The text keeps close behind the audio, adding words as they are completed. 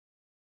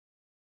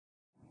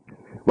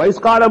وَإِذْ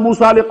قَالَ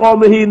مُوسَى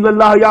لِقَوْمِهِ إِنَّ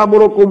اللَّهَ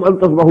يَأْمُرُكُمْ أَن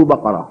تَذْبَحُوا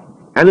بَقَرَةً.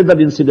 Another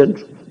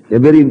incident, a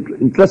very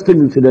interesting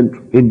incident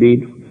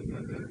indeed.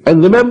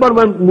 And remember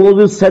when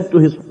Moses said to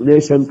his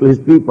nation, to his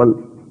people,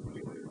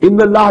 إِنَّ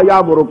اللَّهَ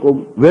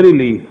يَأْمُرُكُمْ,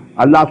 verily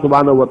Allah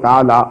subhanahu wa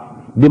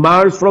ta'ala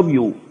demands from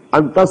you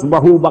أَن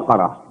تَذْبَحُوا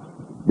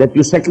بَقَرَةً, that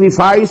you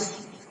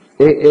sacrifice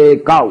a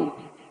cow.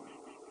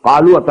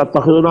 قَالُوا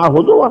أَتَتَّخِذُنَا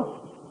هُزُوًا.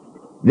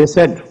 They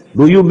said,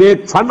 do you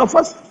make fun of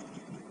us?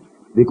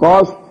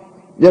 Because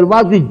there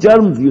was the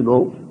germs,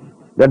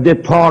 that they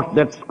thought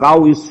that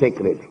cow is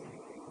sacred.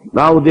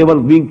 Now they were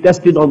being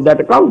tested on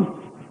that account.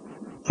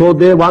 So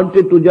they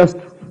wanted to just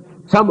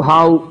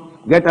somehow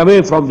get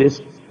away from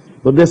this.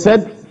 So they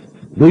said,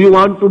 do you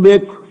want to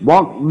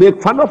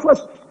make fun of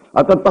us?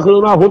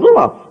 أَتَتَّخِذُنَا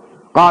هُزُوًا.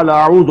 قَالَ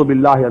أَعُوذُ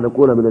بِاللَّهِ أَنْ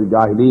أَكُونَ مِنَ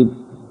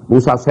الْجَاهِلِينَ.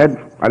 Musa said,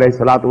 alayhi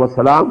salatu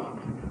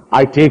wasalam,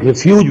 I take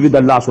refuge with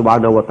Allah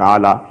subhanahu wa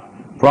ta'ala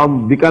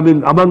from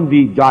becoming among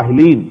the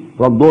Jahileen,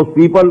 from those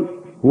people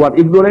who are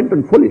ignorant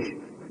and foolish.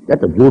 That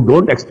you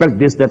don't expect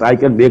this, that I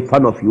can make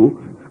fun of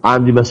you. I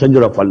am the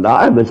messenger of Allah,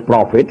 I am his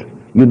prophet.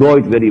 You know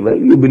it very well,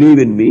 you believe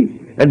in me.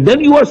 And then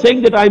you are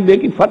saying that I am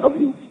making fun of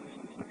you.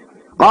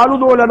 قَالُوا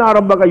دُعُ لَنَا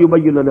رَبَّكَ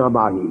يُبَيِّنْ لَنَا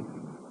مَا هِيَ.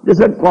 They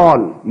said,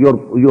 call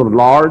your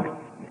Lord.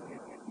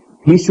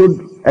 He should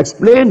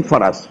explain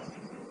for us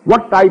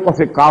what type of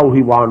a cow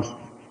he wants.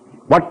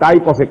 What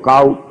type of a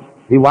cow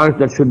he wants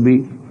that should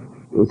be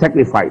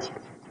sacrificed.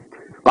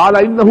 قَالَ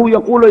إِنَّهُ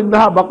يَقُولُ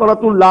إِنَّهَا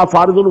بَقَرَةٌ لَا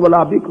فَارِضٌ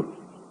وَلَا بِكْرٌ.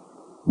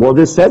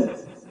 Moses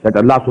said that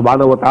Allah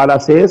subhanahu wa ta'ala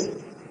says,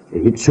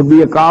 it should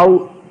be a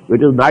cow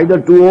which is neither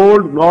too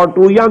old nor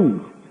too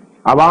young.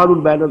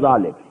 أَوَانٌ بَيْنَ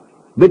ذَلِكَ.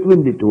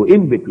 Between the two,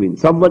 in between,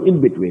 someone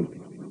in between.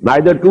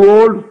 Neither too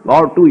old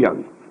nor too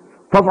young.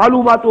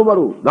 فَفْعَلُوا مَا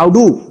تُؤْمَرُونَ. Now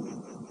do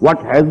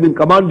what has been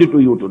commanded to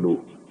you to do.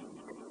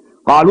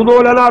 قَالُوا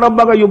دُعُ لَنَا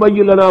رَبَّكَ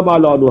يُبَيِّنْ لَنَا مَا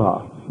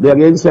لَوْنُهَا. They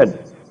again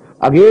said,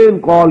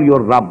 again call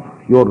your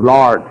Rabb, your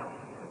Lord.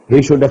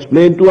 He should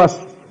explain to us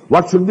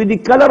what should be the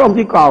color of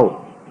the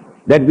cow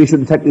that we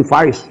should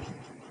sacrifice.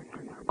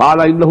 قَالَ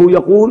إِنَّهُ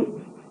يَقُولُ.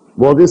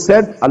 Moses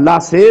said, Allah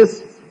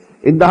says,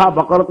 إِنَّهَا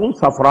بَقَرَةٌ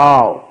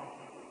صَفْرَاءٌ.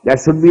 There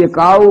should be a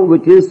cow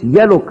which is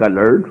yellow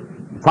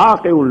colored,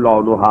 فَاقِعُ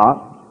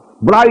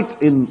لَوْنُهَا,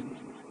 bright in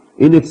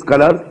its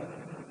color,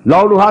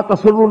 لَوْنُهَا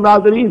تَسُرُّ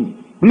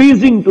النَّاظِرِينَ,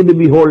 pleasing to the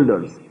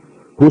beholders.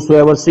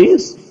 Whosoever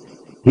sees,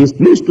 he is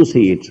pleased to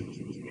see it.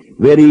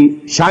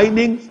 Very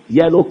shining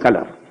yellow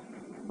color.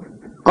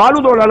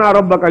 قَالُوا دُعُ لَنَا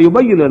رَبَّكَ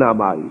يُبَيِّنْ لَنَا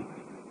مَا هِيَ.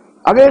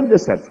 Again they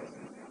said,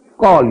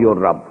 call your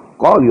Rabb,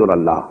 call your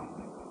Allah.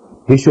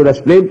 He should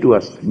explain to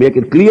us, make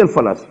it clear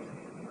for us.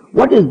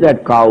 What is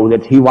that cow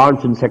that he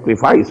wants in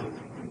sacrifice?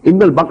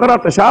 إِنَّ الْبَقَرَةَ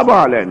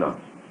تَشَابَهَ عَلَيْنَا.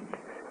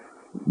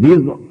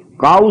 These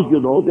cows,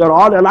 they are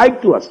all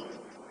alike to us.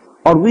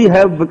 Or we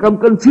have become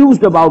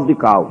confused about the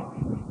cow.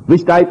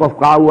 Which type of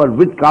cow or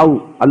which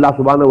cow Allah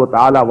subhanahu wa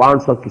ta'ala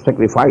wants us to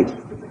sacrifice.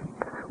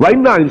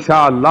 وَإِنَّا إِنْ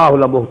شَاءَ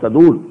اللَّهُ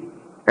لَمُهْتَدُونَ.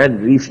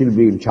 And we shall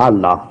be,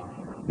 inshallah,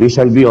 we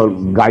shall be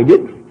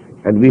guided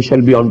and we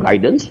shall be on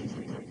guidance.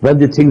 When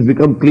the things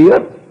become clear,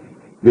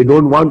 we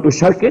don't want to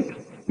shirk it,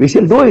 we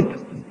shall do it.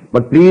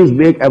 But please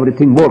make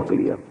everything more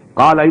clear.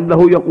 قَالَ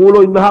إِنَّهُ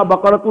يَقُولُ إِنَّهَا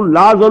بَقَرَةٌ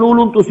لَا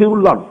ذَلُولٌ تُثِيرُ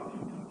الْأَرْضَ.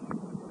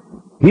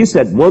 He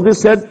said, Moses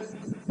said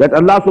that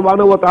Allah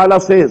subhanahu wa ta'ala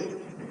says,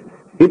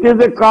 it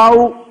is a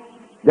cow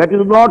that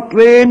is not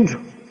trained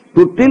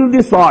to till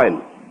the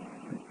soil.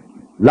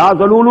 لَا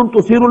ذَلُولٌ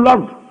تُثِيرُ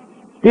الْأَرْض.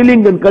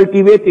 Tilling and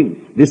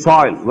cultivating the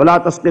soil. وَلَا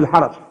تَسْقِي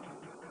الْحَرَثَ.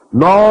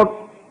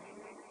 Nor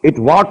it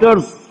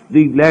waters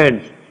the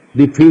land,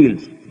 the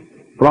fields,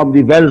 from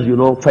the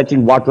wells,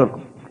 fetching water.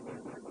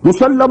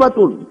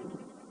 مُسَلَّمَةٌ.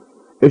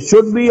 It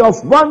should be of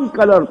one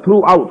color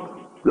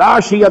throughout. لَا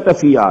شِيَةَ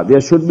فِيهَا.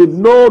 There should be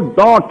no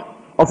dot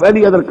of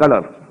any other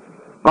color.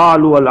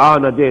 قَالُوا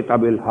الْآنَ جِئْتَ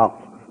بِالْحَقِّ.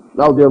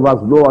 Now there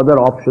was no other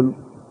option,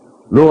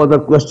 no other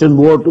question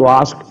more to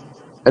ask.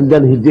 And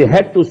then they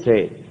had to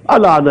say,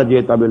 الْآنَ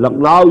جِئْتَ بِالْحَقِّ.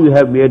 Now you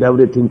have made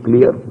everything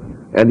clear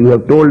and you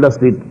have told us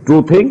the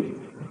true thing.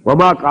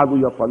 وَمَا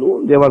كَادُوا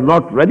يَفْعَلُونَ. They were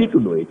not ready to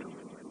do it.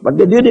 But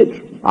they did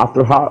it.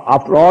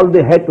 After all,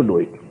 they had to do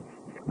it.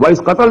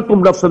 وَإِذْ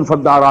قَتَلْتُمْ نَفْسًا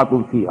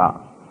فَادَّارَأْتُمْ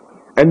فِيهَا.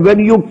 And when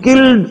you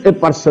killed a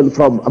person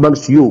from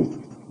amongst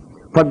you,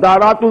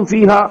 فَادَّارَأْتُمْ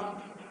فِيهَا,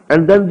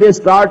 and then they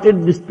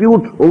started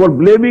dispute over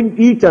blaming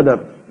each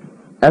other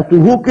as to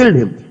who killed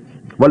him.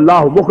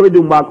 وَاللَّهُ مُخْرِجٌ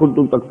مَا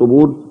كُنْتُمْ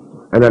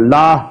تَكْتُمُونَ. And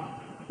Allah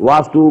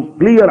was to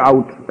clear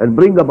out and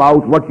bring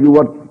about what you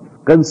were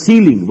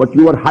concealing, what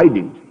you were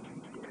hiding.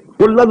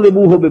 قُلْ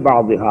نَضْرِبُوهُ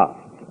بِبَعْضِهَا.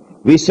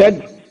 We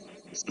said,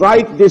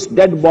 strike this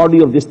dead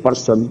body of this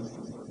person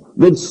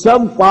with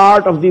some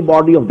part of the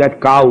body of that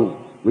cow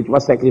which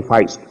was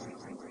sacrificed.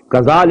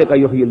 كَذَلِكَ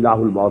يُحْيِي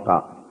اللَّهُ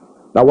الْمَوْتَى.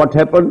 Now what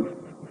happened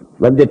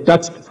when they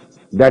touched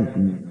that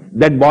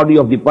dead body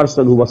of the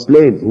person who was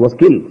slain, who was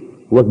killed,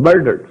 who was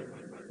murdered,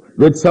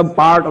 with some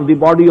part of the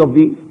body of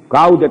the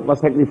cow that was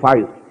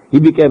sacrificed? He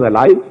became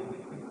alive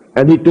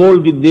and he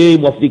told the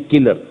name of the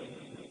killer,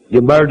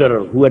 the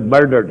murderer who had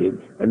murdered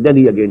him, and then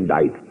he again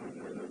died.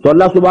 So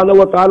Allah subhanahu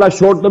wa ta'ala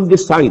showed them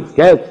this sign.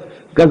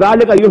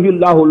 كَذَلِكَ يُحْيِي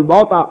اللَّهُ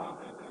الْمَوْتَى.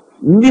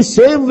 In the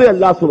same way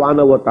Allah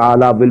subhanahu wa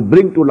ta'ala will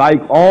bring to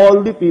life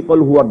all the people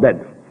who are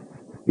dead.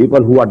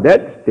 People who are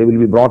dead, they will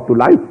be brought to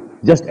life.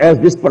 Just as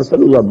this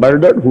person who was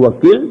murdered, who was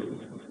killed,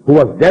 who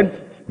was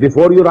dead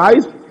before your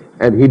eyes,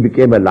 and he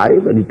became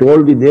alive, and he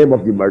told the name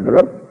of the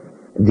murderer,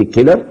 the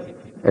killer,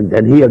 and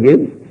then he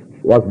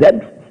again was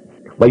dead.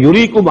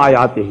 وَيُرِيكُمْ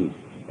آيَاتِهِ.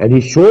 And he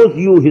shows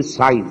you his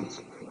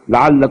signs,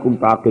 لَعَلَّكُمْ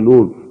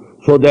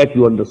تَعْقِلُونَ, so that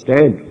you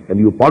understand and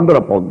you ponder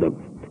upon them.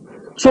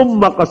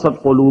 ثُمَّ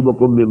قَسَتْ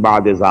قُلُوبُكُمْ مِنْ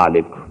بَعْدِ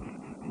ذَلِكَ.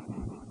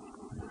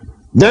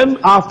 Then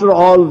after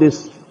all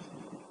this,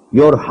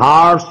 your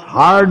hearts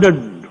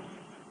hardened,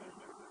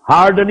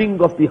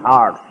 hardening of the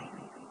hearts.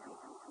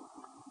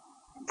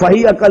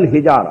 فَهِيَ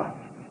كَالْحِجَارَةِ.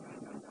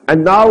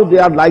 And now they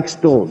are like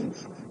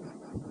stones.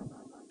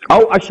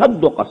 أَوْ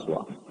أَشَدُّ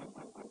قَسْوَةً.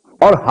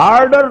 Or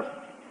harder,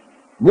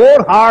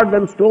 more hard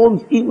than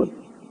stones even.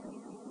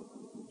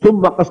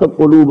 ثُمَّ قَسَتْ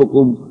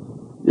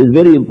قُلُوبُكُمْ is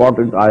very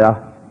important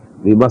ayah.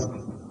 We must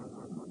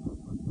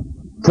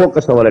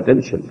focus our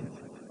attention.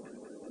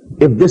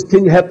 If this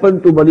thing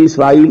happened to Bani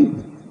Israel,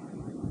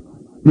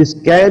 this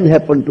can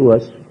happen to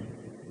us,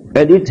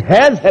 and it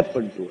has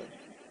happened to us.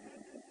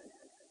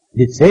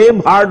 The same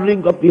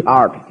hardening of the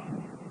heart,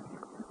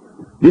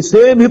 the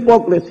same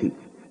hypocrisy,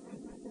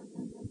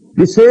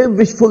 the same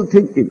wishful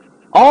thinking,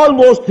 all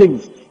those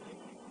things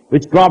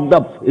which cropped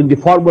up in the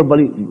former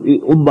Bani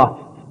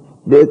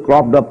Ummah, they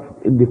cropped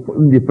up in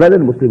the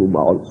present Muslim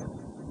Ummah also.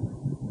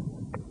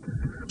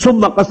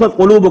 ثُمَّ قَسَتْ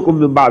قُلُوبُكُمْ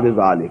مِنْ بَعْدِ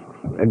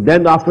ذَلِكَ. And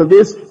then after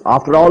this,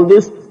 after all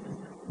this,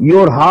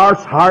 your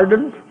hearts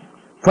hardened.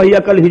 فَهِيَ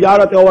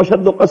كَالْحِجَارَةِ أَوْ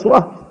أَشَدُّ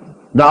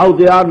قَسْوَةً. Now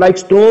they are like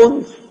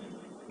stones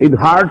in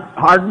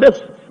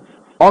hardness,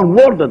 or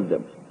more than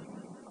them.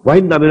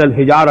 وَإِنَّ مِنَ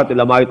الْحِجَارَةِ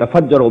لَمَا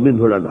يَتَفَجَّرُ مِنْهُ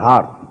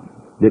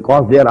الْأَنْهَارُ.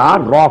 Because there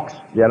are rocks,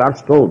 there are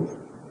stones,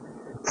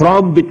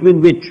 from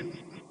between which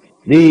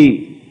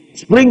the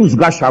springs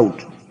gush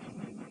out.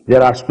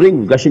 There are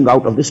springs gushing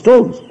out of the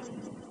stones.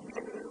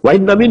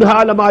 وَإِنَّ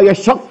مِنْهَا لَمَا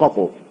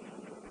يَشَّقَّقُ.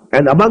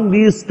 And among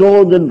these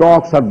stones and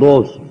rocks are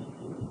those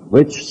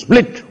which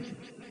split.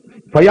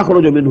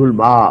 فَيَخْرُجُ مِنْهُ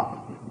الْمَاءُ.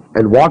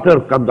 And water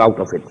comes out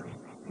of it.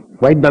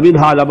 وَإِنَّ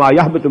مِنْهَا لَمَا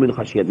يَهْبِطُ مِنْ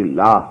خَشْيَةِ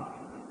اللَّهِ.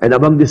 And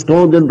among the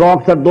stones and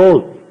rocks are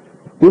those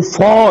who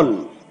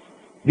fall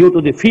due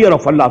to the fear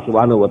of Allah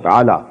subhanahu wa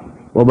ta'ala.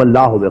 وَمَا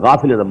اللَّهُ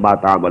بِغَافِلٍ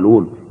عَمَّا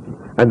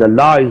تَعْمَلُونَ. And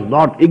Allah is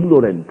not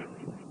ignorant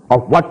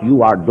of what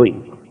you are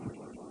doing.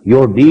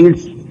 Your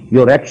deeds,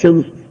 your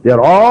actions, they are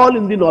all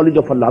in the knowledge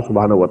of Allah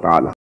subhanahu wa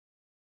ta'ala.